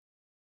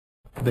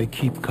They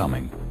keep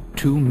coming.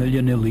 2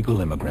 million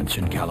illegal immigrants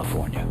in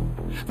California.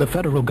 The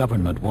federal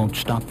government won't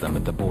stop them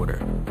at the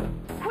border.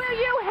 Will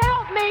you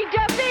help me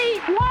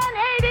defeat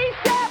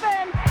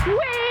 187?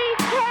 We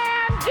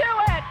can do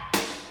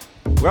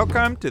it!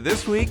 Welcome to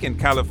This Week in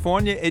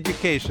California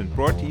Education,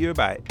 brought to you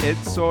by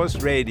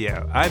EdSource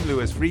Radio. I'm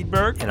Louis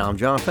Friedberg. And I'm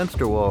John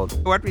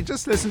Fensterwald. What we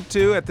just listened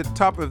to at the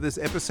top of this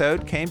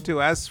episode came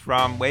to us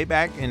from way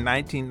back in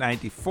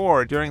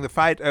 1994 during the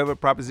fight over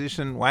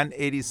Proposition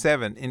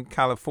 187 in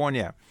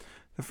California.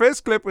 The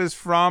first clip was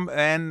from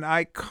an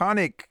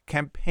iconic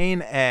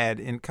campaign ad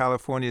in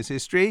California's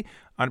history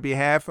on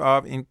behalf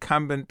of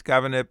incumbent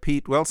Governor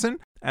Pete Wilson,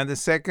 and the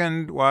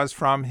second was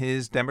from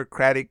his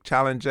Democratic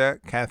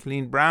challenger,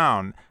 Kathleen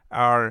Brown,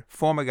 our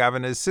former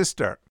governor's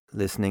sister.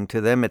 Listening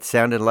to them, it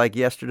sounded like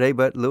yesterday,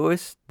 but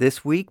Louis,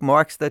 this week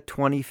marks the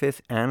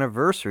 25th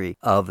anniversary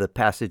of the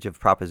passage of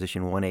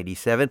Proposition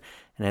 187.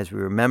 And as we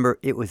remember,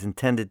 it was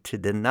intended to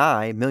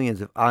deny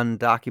millions of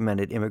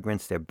undocumented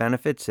immigrants their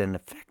benefits and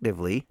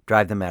effectively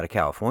drive them out of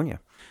California.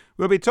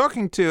 We'll be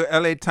talking to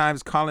LA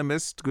Times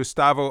columnist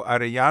Gustavo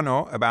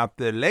Arellano about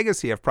the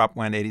legacy of Prop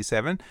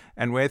 187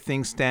 and where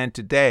things stand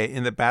today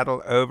in the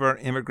battle over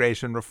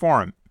immigration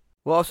reform.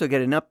 We'll also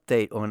get an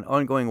update on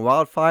ongoing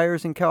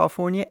wildfires in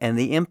California and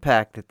the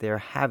impact that they're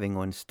having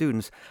on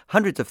students.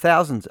 Hundreds of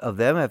thousands of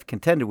them have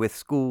contended with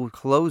school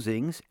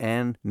closings,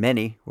 and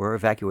many were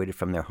evacuated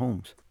from their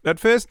homes. But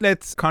first,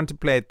 let's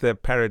contemplate the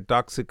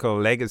paradoxical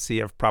legacy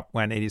of Prop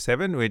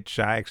 187, which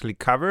I actually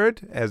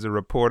covered as a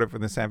reporter for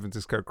the San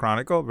Francisco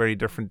Chronicle, very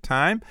different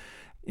time.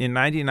 In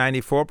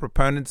 1994,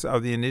 proponents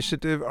of the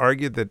initiative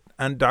argued that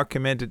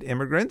undocumented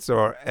immigrants,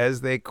 or as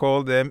they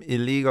called them,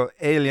 illegal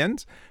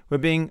aliens, were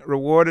being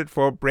rewarded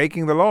for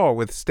breaking the law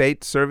with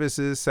state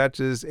services such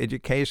as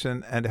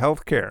education and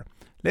health care.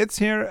 Let's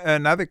hear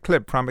another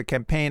clip from a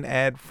campaign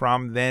ad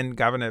from then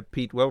Governor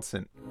Pete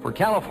Wilson. For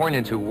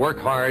Californians who work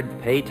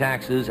hard, pay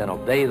taxes, and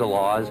obey the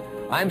laws,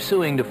 I'm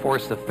suing to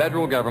force the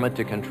federal government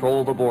to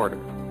control the border.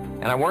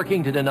 And I'm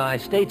working to deny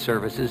state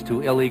services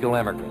to illegal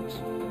immigrants.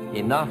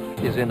 Enough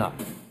is enough.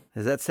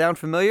 Does that sound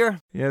familiar?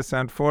 Yes,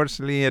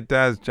 unfortunately it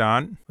does,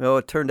 John. Well,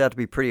 it turned out to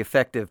be pretty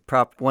effective.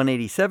 Prop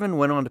 187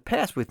 went on to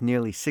pass with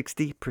nearly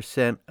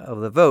 60% of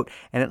the vote.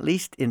 And at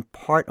least in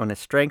part on the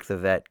strength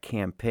of that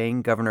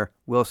campaign, Governor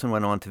Wilson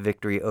went on to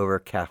victory over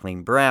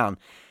Kathleen Brown.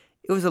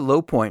 It was a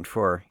low point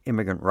for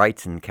immigrant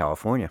rights in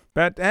California.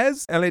 But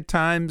as LA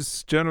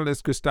Times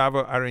journalist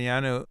Gustavo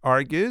Arellano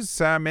argues,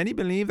 many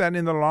believe that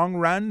in the long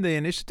run, the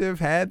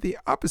initiative had the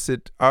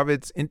opposite of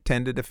its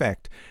intended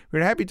effect.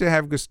 We're happy to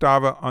have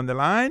Gustavo on the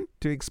line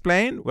to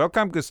explain.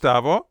 Welcome,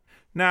 Gustavo.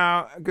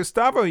 Now,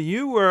 Gustavo,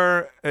 you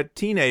were a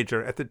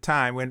teenager at the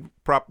time when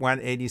Prop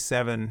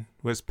 187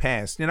 was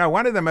passed. You know,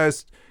 one of the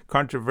most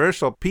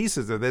controversial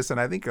pieces of this, and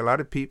I think a lot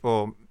of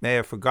people may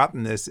have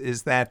forgotten this,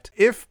 is that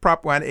if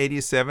Prop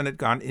 187 had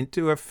gone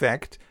into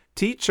effect,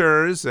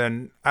 teachers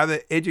and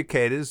other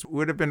educators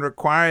would have been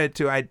required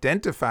to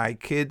identify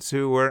kids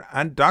who were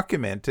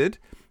undocumented,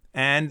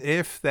 and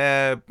if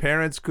their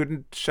parents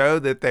couldn't show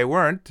that they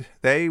weren't,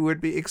 they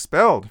would be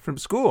expelled from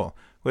school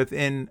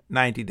within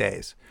 90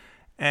 days.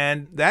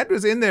 And that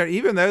was in there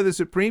even though the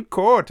Supreme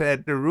Court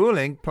had a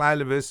ruling,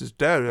 Plyler versus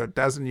Doe, a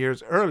dozen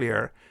years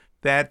earlier,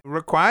 that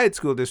required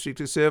school districts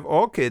to serve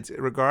all kids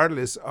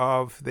regardless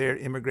of their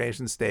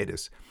immigration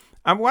status.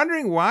 I'm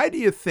wondering, why do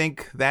you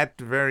think that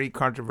very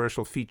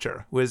controversial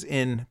feature was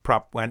in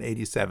Prop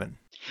 187?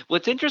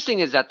 What's interesting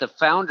is that the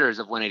founders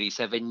of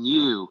 187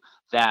 knew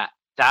that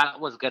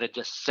was going to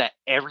just set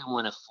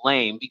everyone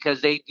aflame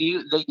because they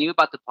knew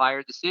about the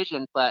prior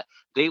decision, but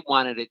they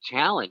wanted a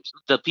challenge.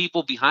 The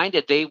people behind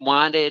it, they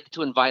wanted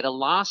to invite a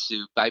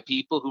lawsuit by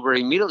people who were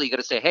immediately going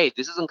to say, hey,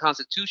 this is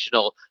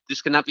unconstitutional.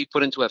 This cannot be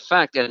put into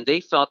effect. And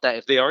they felt that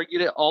if they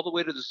argued it all the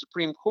way to the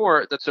Supreme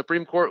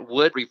Court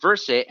would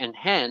reverse it. And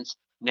hence,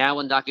 now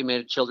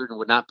undocumented children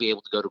would not be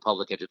able to go to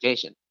public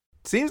education.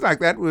 Seems like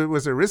that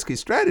was a risky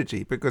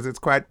strategy because it's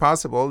quite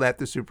possible that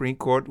the Supreme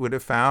Court would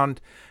have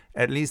found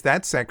at least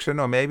that section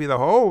or maybe the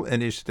whole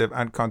initiative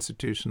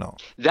unconstitutional.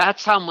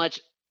 That's how much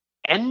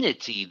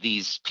enmity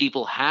these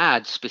people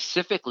had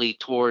specifically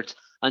towards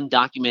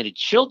undocumented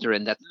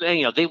children, that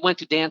they went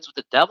to dance with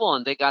the devil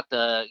and they got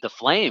the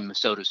flame,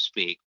 so to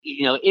speak.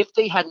 If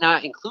they had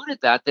not included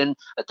that, then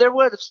there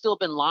would have still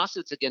been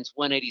lawsuits against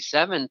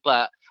 187,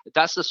 but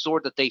that's the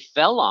sword that they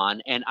fell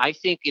on. And I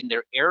think in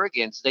their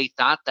arrogance, they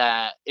thought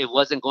that it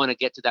wasn't going to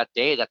get to that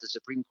day that the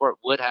Supreme Court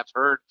would have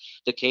heard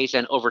the case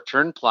and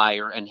overturned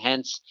Plyler. And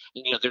hence,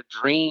 their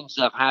dreams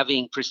of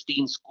having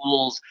pristine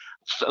schools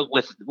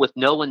with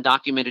no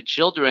undocumented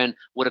children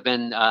would have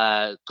been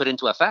put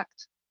into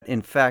effect.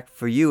 In fact,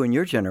 for you and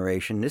your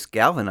generation, this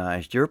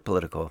galvanized your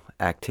political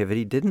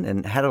activity, didn't it?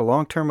 And had a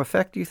long-term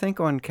effect, do you think,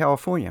 on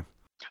California?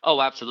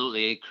 Oh,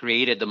 absolutely. It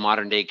created the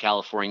modern day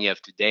California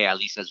of today, at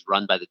least as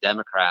run by the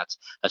Democrats,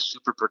 a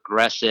super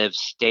progressive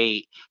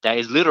state that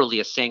is literally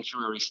a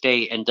sanctuary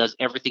state and does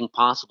everything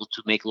possible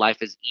to make life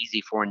as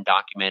easy for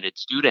undocumented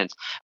students.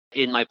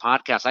 In my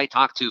podcast, I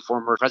talked to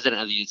former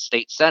president of the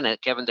state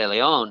Senate, Kevin De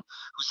Leon,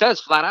 who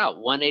says flat out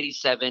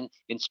 187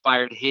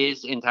 inspired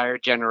his entire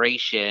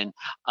generation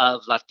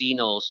of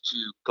Latinos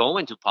to go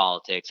into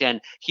politics. And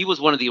he was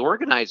one of the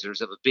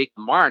organizers of a big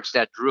march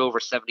that drew over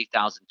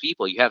 70,000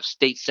 people. You have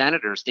state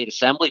senators, state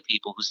assembly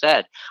people who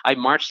said, I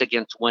marched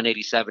against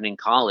 187 in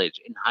college,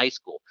 in high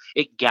school.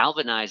 It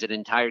galvanized an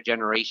entire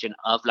generation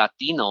of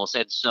Latinos.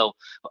 And so,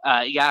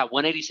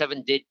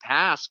 187 did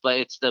pass, but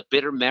it's the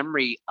bitter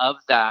memory of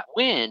that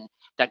win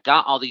that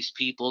got all these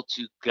people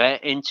to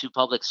get into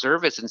public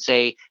service and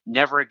say,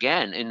 never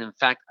again. And in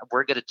fact,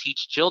 we're going to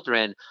teach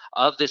children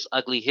of this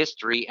ugly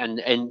history and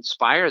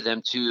inspire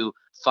them to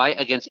fight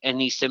against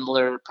any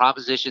similar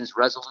propositions,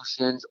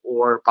 resolutions,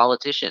 or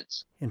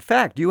politicians. In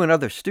fact, you and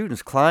other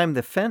students climbed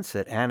the fence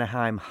at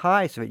Anaheim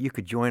High so that you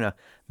could join a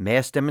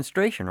mass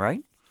demonstration,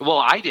 right? Well,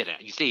 I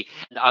didn't. You see,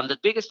 on the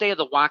biggest day of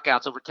the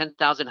walkouts, over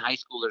 10,000 high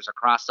schoolers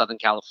across Southern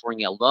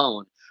California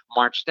alone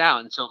marched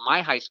out. And so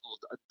my high school,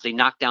 they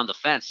knocked down the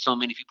fence. So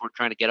many people were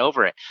trying to get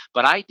over it.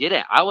 But I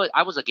didn't. I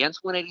was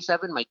against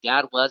 187. My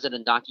dad was an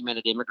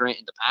undocumented immigrant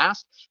in the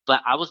past,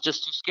 but I was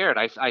just too scared.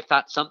 I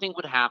thought something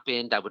would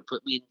happen that would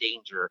put me in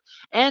danger.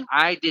 And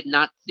I did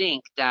not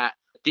think that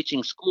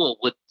ditching school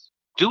would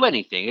do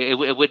anything.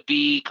 It would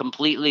be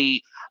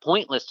completely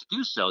pointless to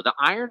do so. The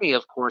irony,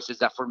 of course, is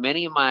that for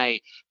many of my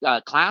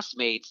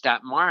classmates,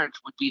 that march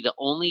would be the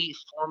only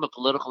form of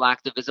political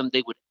activism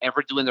they would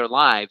ever do in their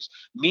lives.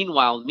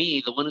 Meanwhile,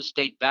 me, the one who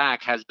stayed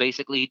back, has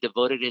basically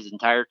devoted his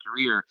entire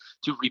career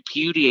to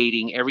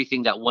repudiating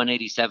everything that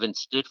 187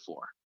 stood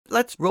for.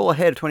 Let's roll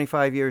ahead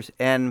 25 years,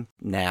 and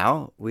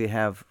now we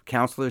have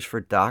counselors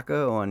for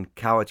DACA on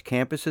college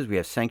campuses. We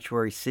have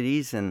sanctuary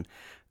cities and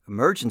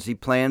emergency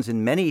plans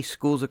in many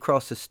schools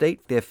across the state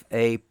if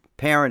a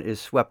parent is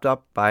swept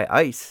up by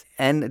ICE.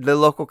 And the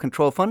local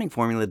control funding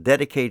formula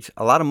dedicates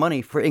a lot of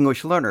money for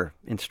English learner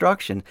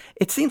instruction.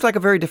 It seems like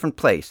a very different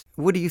place.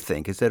 What do you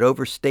think? Is that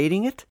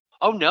overstating it?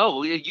 Oh,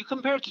 no. You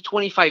compare it to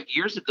 25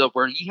 years ago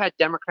where you had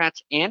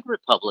Democrats and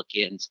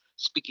Republicans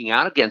speaking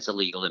out against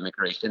illegal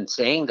immigration,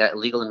 saying that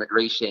illegal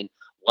immigration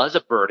was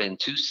a burden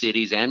to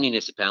cities and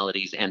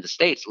municipalities and the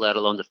states, let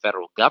alone the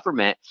federal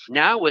government.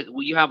 Now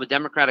you have a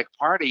Democratic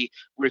Party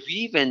where if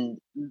you even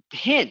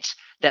hint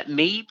that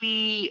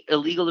maybe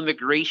illegal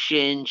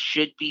immigration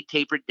should be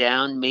tapered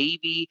down,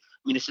 maybe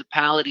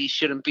municipalities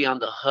shouldn't be on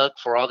the hook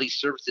for all these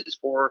services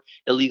for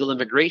illegal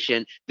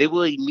immigration, they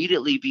will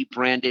immediately be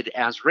branded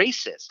as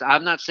racist.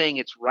 I'm not saying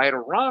it's right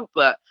or wrong,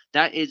 but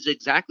that is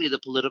exactly the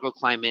political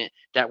climate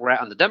that we're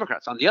at on the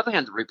Democrats. On the other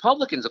hand, the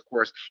Republicans, of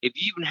course, if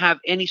you even have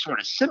any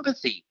sort of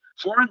sympathy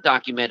for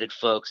undocumented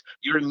folks,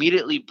 you're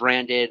immediately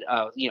branded,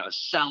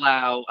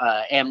 sellout,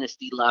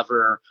 amnesty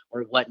lover,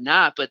 or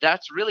whatnot. But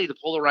that's really the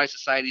polarized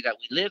society that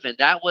we live in.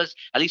 That was,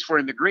 at least for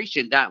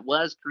immigration, that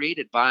was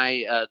created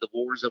by the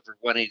wars over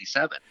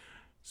 187.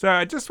 So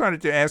I just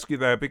wanted to ask you,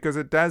 though, because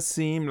it does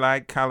seem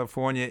like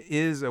California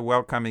is a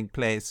welcoming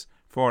place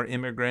for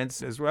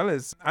immigrants as well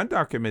as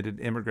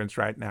undocumented immigrants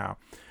right now.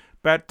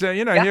 But,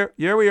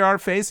 here we are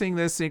facing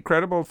this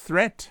incredible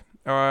threat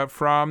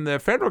from the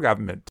federal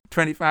government.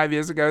 25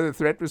 years ago, the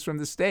threat was from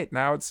the state.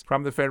 Now it's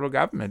from the federal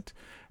government.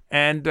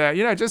 And,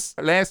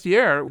 just last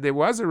year, there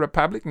was a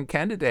Republican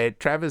candidate,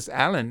 Travis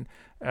Allen,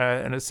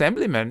 an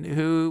assemblyman,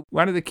 who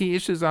one of the key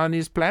issues on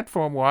his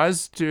platform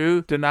was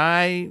to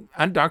deny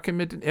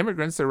undocumented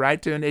immigrants the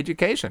right to an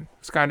education.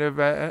 It's kind of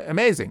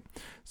amazing.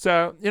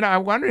 So,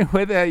 I'm wondering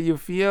whether you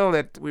feel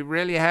that we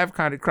really have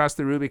kind of crossed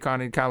the Rubicon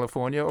in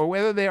California, or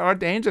whether there are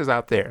dangers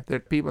out there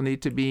that people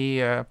need to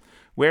be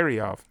wary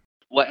of.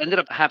 What ended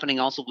up happening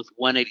also with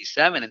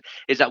 187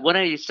 is that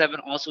 187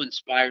 also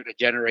inspired a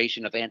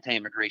generation of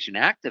anti-immigration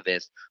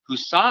activists who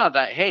saw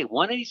that, hey,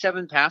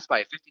 187 passed by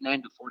a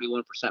 59 to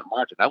 41%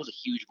 margin. That was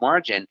a huge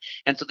margin.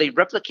 And so they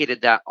replicated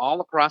that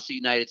all across the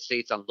United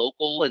States on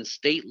local and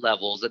state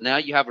levels. And now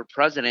you have a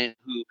president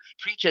who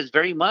preaches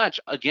very much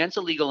against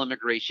illegal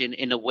immigration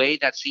in a way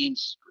that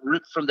seems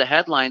ripped from the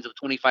headlines of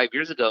 25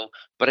 years ago.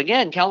 But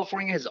again,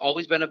 California has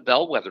always been a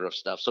bellwether of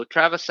stuff. So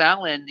Travis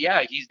Allen,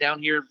 he's down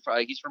here.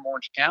 He's from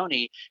Orange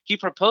County. He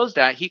proposed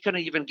that. He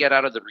couldn't even get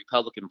out of the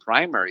Republican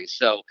primaries.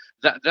 So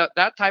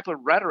that type of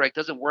rhetoric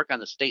doesn't work on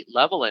the state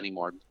level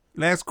anymore.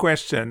 Last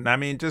question.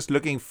 Just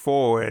looking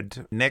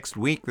forward, next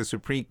week, the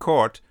Supreme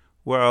Court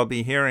will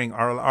be hearing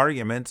oral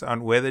arguments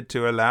on whether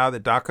to allow the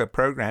DACA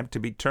program to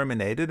be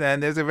terminated,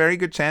 and there's a very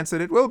good chance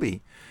that it will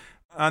be.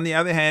 On the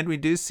other hand, we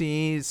do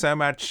see so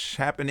much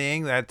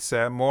happening that's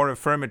more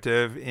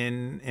affirmative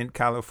in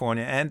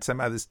California and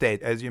some other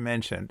state, as you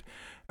mentioned.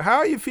 How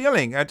are you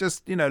feeling?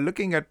 Just,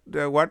 looking at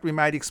what we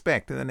might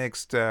expect in the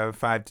next 5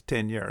 to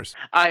 10 years.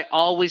 I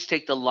always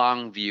take the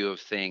long view of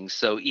things.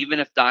 So even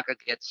if DACA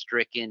gets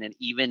stricken, and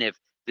even if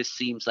this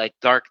seems like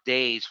dark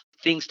days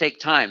things take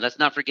time. Let's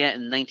not forget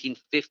in the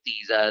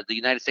 1950s, the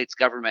United States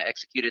government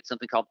executed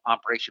something called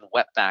Operation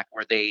Wetback,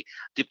 where they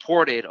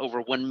deported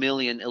over 1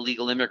 million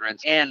illegal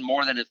immigrants and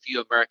more than a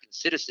few American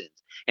citizens.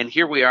 And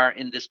here we are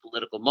in this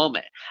political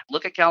moment.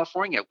 Look at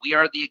California. We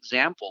are the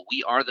example.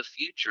 We are the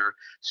future.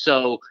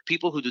 So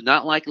people who do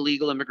not like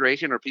illegal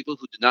immigration or people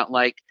who do not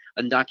like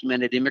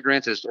undocumented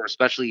immigrants, or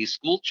especially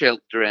school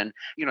children,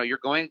 you're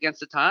going against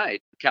the tide.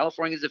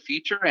 California is the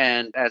future.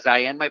 And as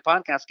I end my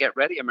podcast, get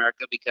ready,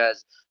 America,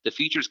 because the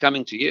future is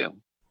coming to you.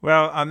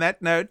 Well, on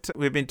that note,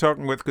 we've been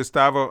talking with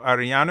Gustavo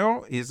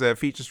Arellano. He's a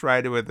features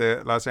writer with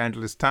the Los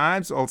Angeles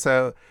Times,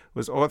 also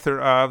was author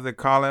of the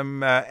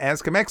column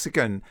Ask a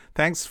Mexican.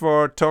 Thanks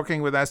for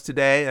talking with us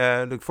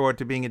today. Look forward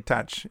to being in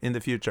touch in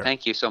the future.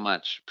 Thank you so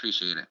much.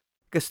 Appreciate it.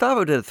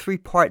 Gustavo did a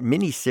 3-part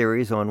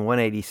mini-series on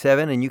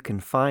 187, and you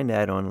can find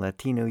that on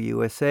Latino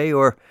USA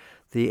or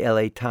the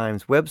LA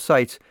Times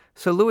websites.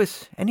 So,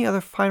 Louis, any other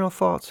final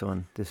thoughts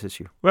on this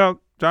issue?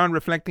 Well, John,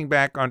 reflecting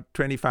back on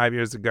 25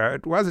 years ago,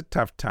 it was a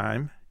tough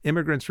time.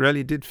 Immigrants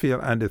really did feel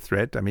under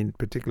threat. I mean,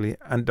 particularly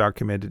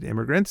undocumented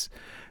immigrants.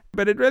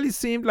 But it really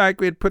seemed like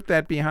we had put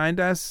that behind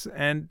us,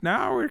 and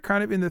now we're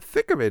kind of in the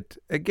thick of it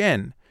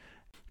again.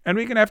 And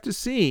we're going to have to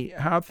see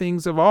how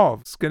things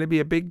evolve. It's going to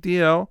be a big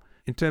deal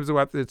in terms of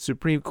what the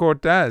Supreme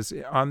Court does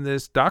on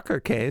this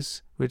DACA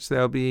case, which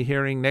they'll be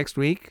hearing next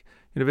week.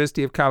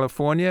 University of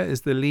California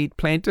is the lead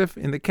plaintiff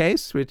in the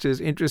case, which is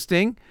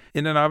interesting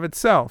in and of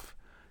itself.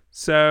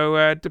 So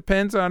it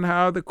depends on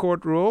how the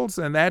court rules,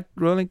 and that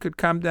ruling could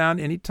come down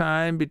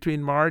anytime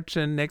between March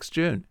and next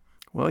June.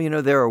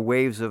 Well, there are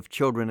waves of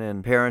children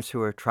and parents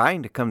who are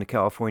trying to come to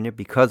California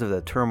because of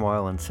the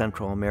turmoil in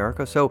Central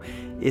America. So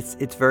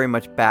it's very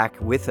much back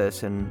with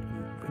us, and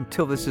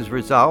until this is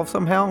resolved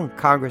somehow and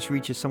Congress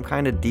reaches some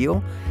kind of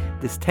deal,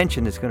 this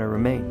tension is going to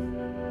remain.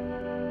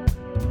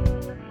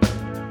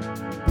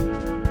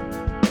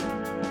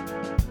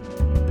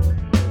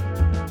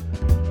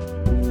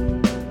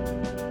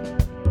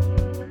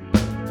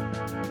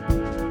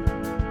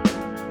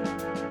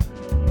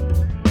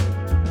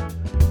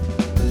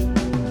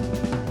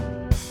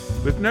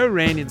 With no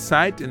rain in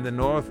sight in the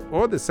north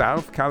or the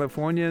south,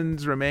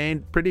 Californians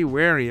remain pretty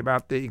wary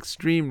about the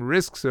extreme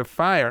risks of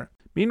fire.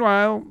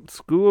 Meanwhile,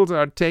 schools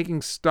are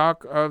taking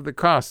stock of the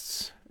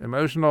costs,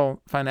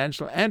 emotional,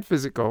 financial, and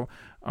physical,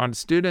 on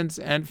students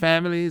and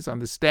families, on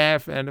the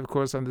staff, and of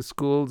course on the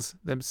schools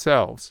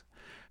themselves.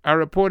 Our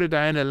reporter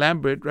Diana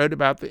Lambert wrote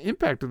about the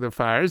impact of the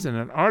fires in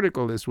an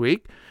article this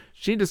week.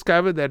 She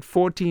discovered that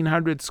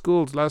 1,400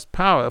 schools lost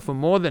power for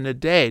more than a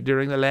day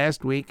during the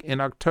last week in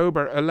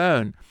October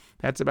alone.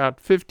 That's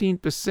about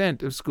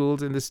 15% of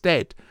schools in the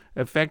state,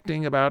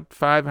 affecting about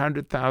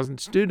 500,000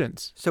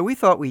 students. So we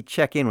thought we'd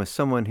check in with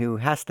someone who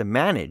has to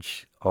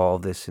manage all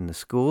this in the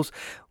schools.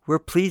 We're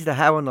pleased to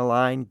have on the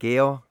line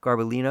Gail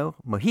Garbolino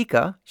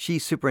Mojica.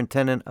 She's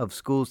superintendent of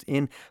schools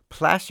in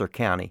Placer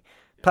County.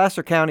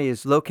 Placer County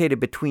is located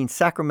between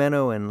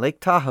Sacramento and Lake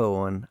Tahoe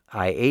on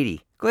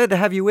I-80. Glad to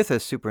have you with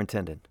us,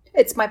 Superintendent.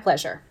 It's my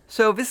pleasure.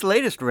 So this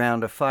latest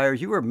round of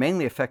fires, you were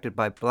mainly affected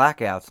by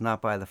blackouts,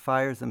 not by the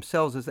fires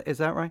themselves. Is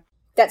that right?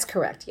 That's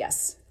correct,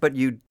 yes. But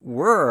you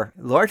were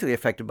largely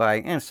affected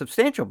by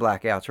substantial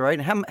blackouts, right?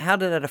 How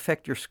did that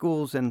affect your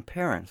schools and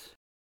parents?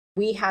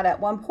 We had at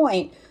one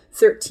point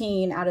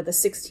 13 out of the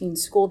 16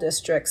 school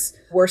districts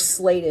were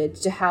slated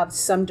to have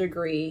some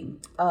degree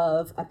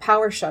of a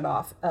power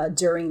shutoff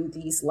during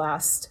these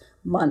last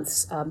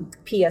month's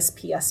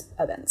PSPS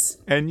events.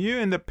 And you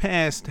in the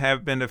past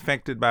have been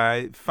affected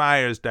by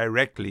fires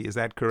directly, is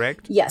that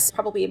correct? Yes,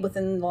 probably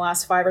within the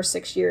last 5 or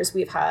 6 years,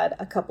 we've had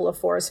a couple of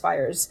forest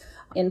fires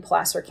in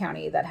Placer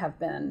County that have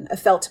been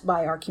felt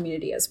by our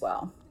community as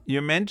well.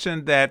 You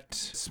mentioned that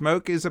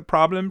smoke is a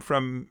problem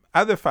from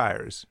other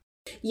fires.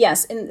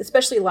 Yes, and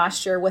especially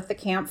last year with the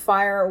Camp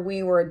Fire,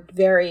 we were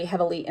very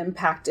heavily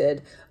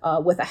impacted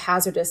with a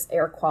hazardous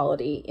air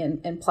quality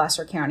in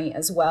Placer County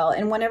as well.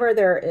 And whenever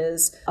there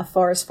is a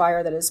forest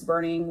fire that is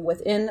burning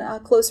within a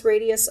close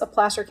radius of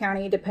Placer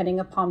County, depending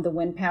upon the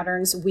wind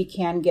patterns, we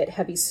can get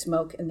heavy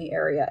smoke in the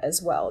area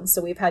as well. And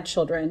so we've had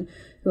children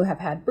who have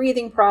had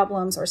breathing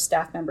problems or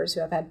staff members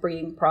who have had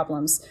breathing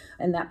problems,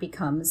 and that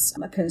becomes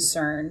a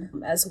concern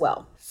as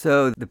well.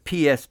 So the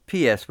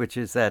PSPS, which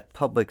is that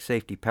public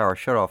safety power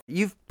shutoff,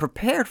 you've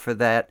prepared for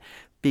that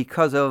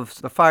because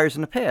of the fires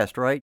in the past,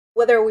 right?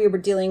 Whether we were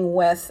dealing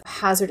with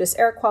hazardous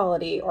air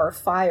quality or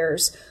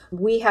fires,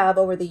 we have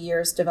over the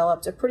years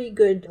developed a pretty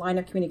good line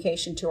of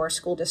communication to our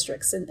school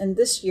districts. And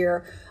this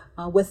year,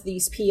 with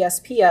these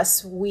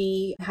PSPS,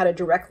 we had a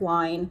direct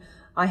line.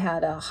 I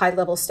had a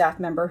high-level staff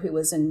member who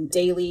was in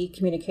daily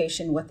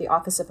communication with the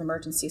Office of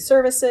Emergency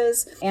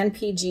Services and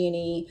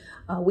PG&E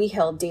We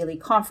held daily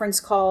conference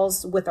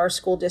calls with our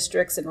school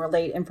districts and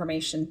relayed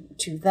information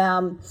to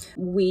them.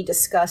 We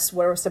discussed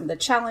what were some of the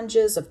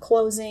challenges of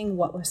closing,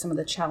 what were some of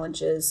the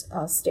challenges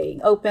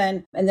staying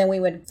open. And then we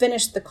would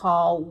finish the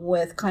call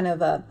with kind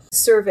of a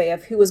survey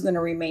of who was going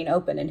to remain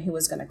open and who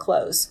was going to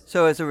close.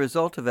 So as a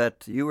result of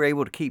that, you were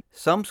able to keep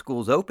some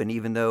schools open,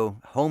 even though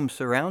homes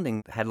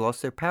surrounding had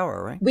lost their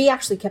power, right? We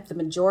actually kept the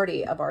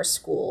majority of our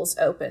schools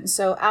open.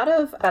 So out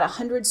of about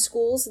 100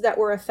 schools that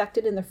were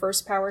affected in the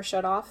first power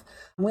shutoff,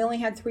 we only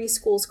had 3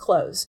 schools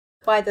closed.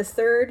 By the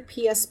third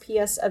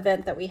PSPS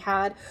event that we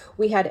had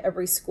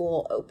every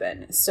school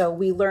open. So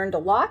we learned a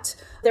lot.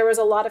 There was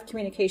a lot of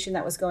communication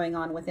that was going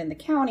on within the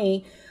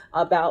county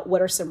about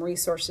what are some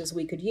resources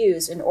we could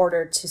use in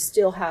order to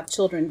still have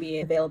children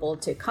be available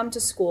to come to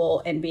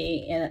school and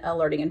be in a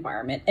learning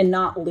environment and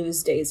not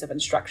lose days of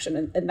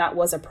instruction. And that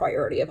was a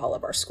priority of all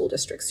of our school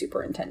district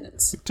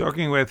superintendents.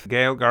 Talking with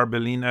Gail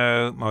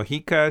Garbellino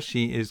Mojica.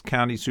 She is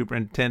County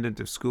Superintendent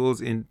of Schools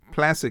in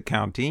Placid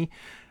County.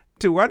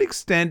 To what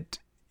extent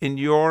in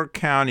your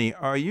county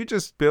are you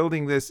just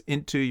building this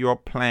into your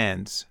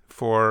plans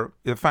for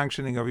the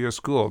functioning of your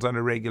schools on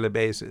a regular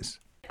basis?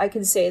 I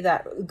can say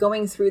that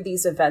going through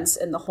these events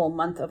in the whole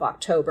month of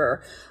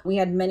October, we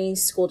had many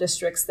school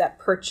districts that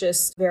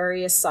purchased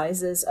various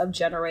sizes of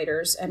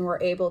generators and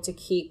were able to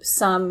keep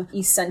some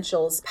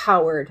essentials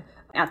powered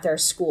at their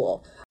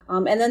school.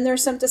 And then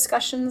there's some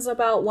discussions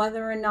about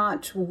whether or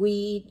not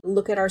we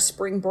look at our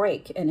spring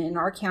break. And in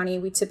our county,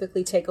 we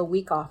typically take a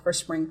week off for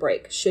spring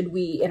break. Should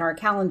we, in our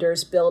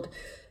calendars, build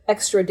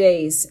extra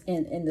days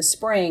in the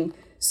spring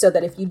so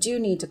that if you do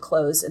need to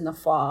close in the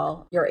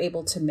fall, you're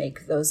able to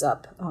make those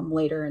up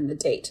later in the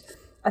date?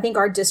 I think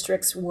our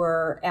districts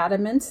were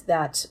adamant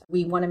that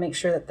we want to make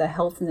sure that the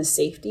health and the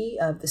safety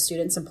of the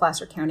students in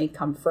Placer County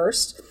come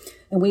first.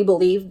 And we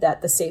believe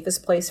that the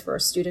safest place for a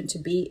student to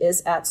be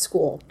is at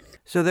school.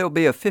 So there will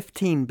be a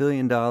 $15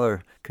 billion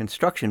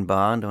construction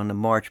bond on the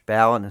March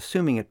ballot, and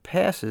assuming it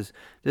passes,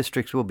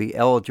 districts will be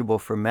eligible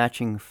for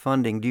matching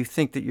funding. Do you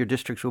think that your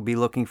districts will be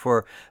looking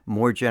for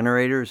more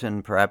generators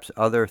and perhaps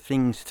other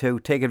things to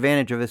take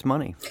advantage of this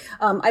money?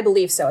 I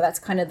believe so. That's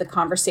kind of the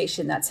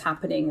conversation that's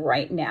happening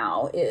right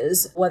now,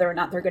 is whether or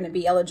not they're going to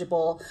be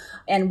eligible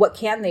and what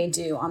can they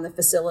do on the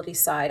facility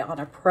side on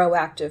a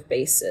proactive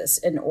basis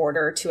in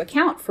order to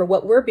account for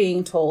what we're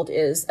being told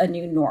is a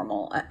new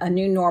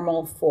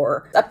normal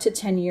for up to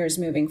 10 years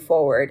moving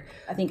forward.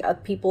 I think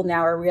people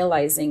now are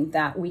realizing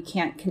that we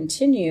can't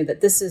continue,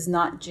 that this is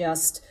not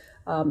just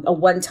a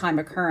one-time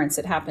occurrence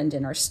that happened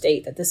in our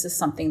state, that this is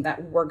something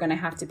that we're going to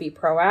have to be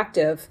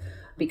proactive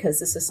because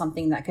this is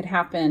something that could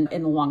happen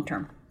in the long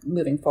term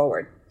moving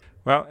forward.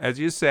 Well, as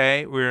you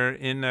say, we're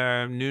in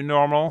a new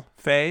normal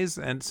phase,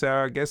 and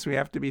so I guess we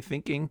have to be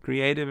thinking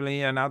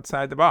creatively and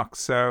outside the box.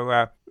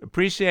 So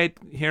appreciate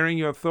hearing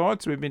your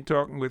thoughts. We've been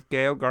talking with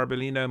Gail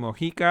Garbellino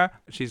Mojica.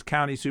 She's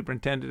County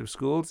Superintendent of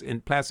Schools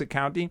in Placid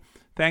County.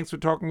 Thanks for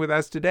talking with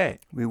us today.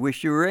 We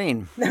wish you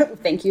rain.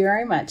 Thank you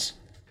very much.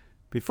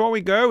 Before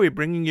we go, we're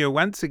bringing you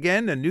once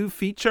again a new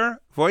feature,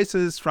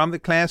 Voices from the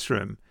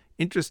Classroom.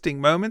 Interesting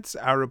moments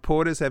our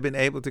reporters have been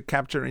able to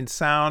capture in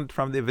sound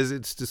from their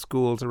visits to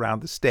schools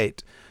around the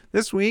state.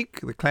 This week,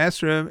 the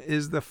classroom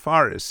is the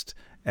forest,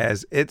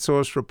 as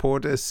EdSource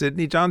reporter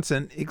Sydney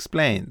Johnson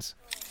explains.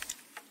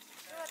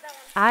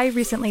 I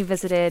recently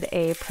visited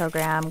a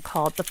program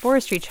called the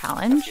Forestry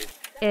Challenge.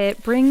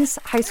 It brings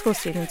high school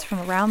students from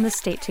around the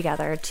state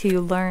together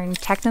to learn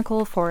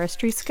technical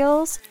forestry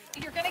skills.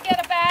 You're going to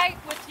get a bag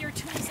with your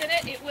tools in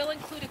it. It will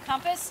include a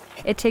compass.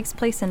 It takes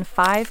place in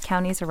 5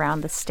 counties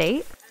around the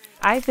state.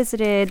 I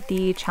visited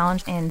the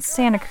challenge in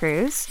Santa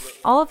Cruz.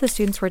 All of the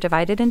students were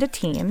divided into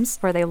teams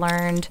where they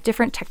learned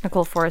different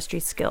technical forestry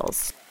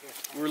skills.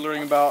 We're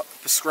learning about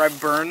prescribed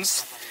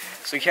burns.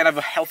 So you can't have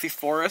a healthy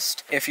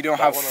forest if you don't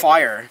have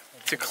fire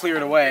to clear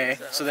it away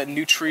so that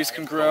new trees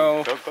can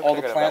grow, all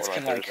the plants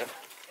can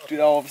do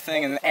the whole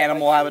thing, and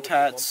animal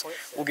habitats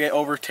will get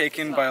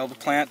overtaken by all the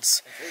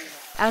plants.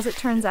 As it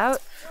turns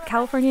out,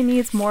 California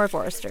needs more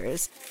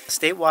foresters.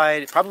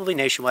 Statewide, probably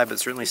nationwide, but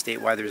certainly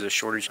statewide, there's a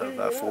shortage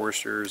of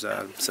foresters.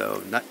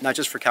 So not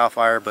just for CAL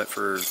FIRE, but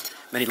for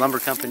many lumber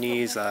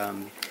companies,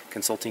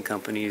 consulting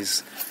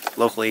companies,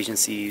 local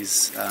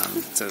agencies.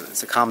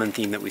 It's a common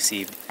theme that we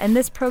see. And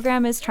this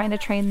program is trying to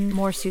train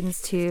more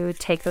students to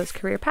take those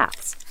career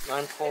paths.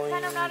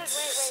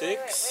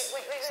 9.6.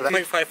 So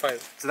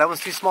 0.55. So that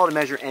one's too small to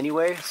measure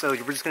anyway, so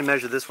we're just going to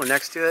measure this one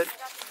next to it.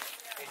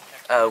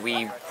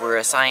 We were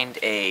assigned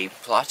a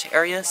plot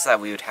area so that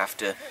we would have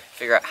to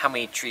figure out how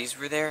many trees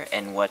were there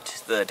and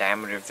what the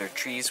diameter of their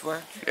trees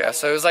were. Yeah,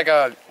 so it was like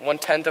a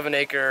 1/10 of an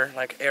acre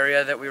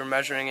area that we were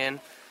measuring in.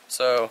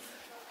 So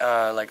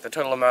the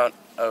total amount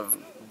of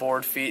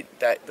board feet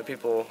that the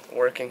people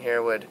working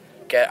here would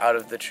get out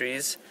of the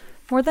trees.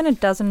 More than a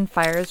dozen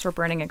fires were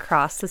burning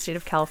across the state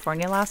of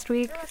California last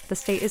week. The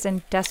state is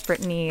in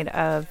desperate need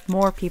of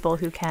more people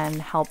who can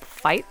help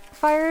fight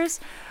fires,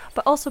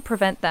 but also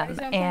prevent them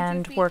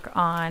and work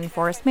on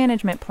forest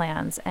management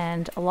plans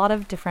and a lot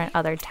of different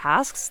other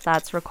tasks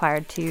that's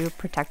required to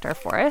protect our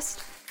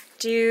forest.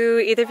 Do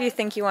either of you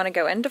think you want to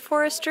go into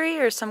forestry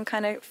or some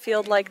kind of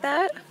field like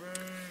that?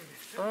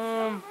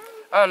 I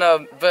don't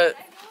know, but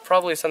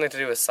probably something to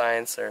do with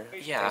science or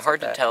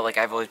hard to tell. Like,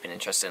 I've always been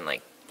interested in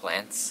like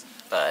plants,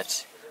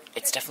 but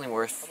it's definitely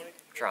worth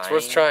trying. It's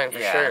worth trying for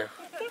sure.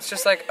 It's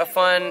just like a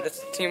fun,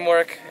 it's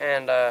teamwork,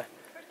 and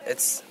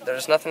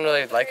there's nothing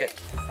really like it.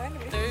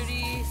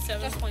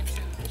 37.2.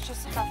 It's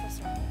just half a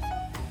circle.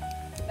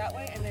 That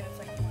way, and then it's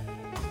like.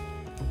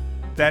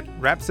 That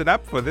wraps it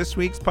up for this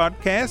week's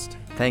podcast.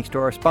 Thanks to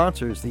our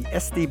sponsors, the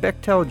S.D.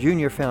 Bechtel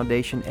Jr.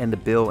 Foundation and the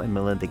Bill and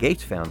Melinda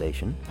Gates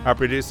Foundation. Our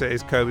producer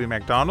is Kobe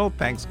McDonald.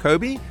 Thanks,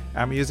 Kobe.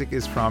 Our music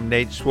is from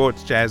Nate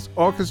Schwartz Jazz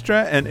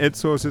Orchestra and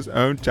EdSource's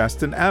own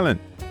Justin Allen.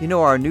 You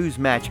know, our News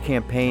Match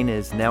campaign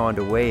is now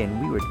underway, and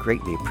we would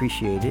greatly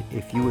appreciate it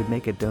if you would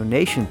make a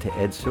donation to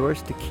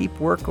EdSource to keep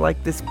work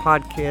like this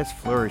podcast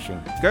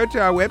flourishing. Go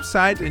to our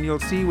website and you'll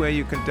see where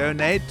you can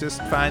donate.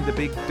 Just find the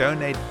big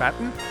donate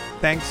button.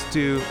 Thanks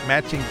to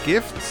matching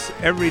gifts,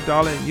 every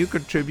dollar you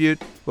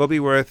contribute will be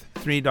worth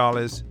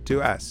 $3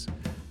 to us.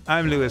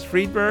 I'm Louis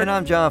Friedberg. And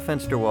I'm John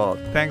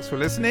Fensterwald. Thanks for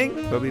listening.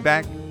 We'll be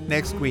back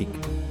next week.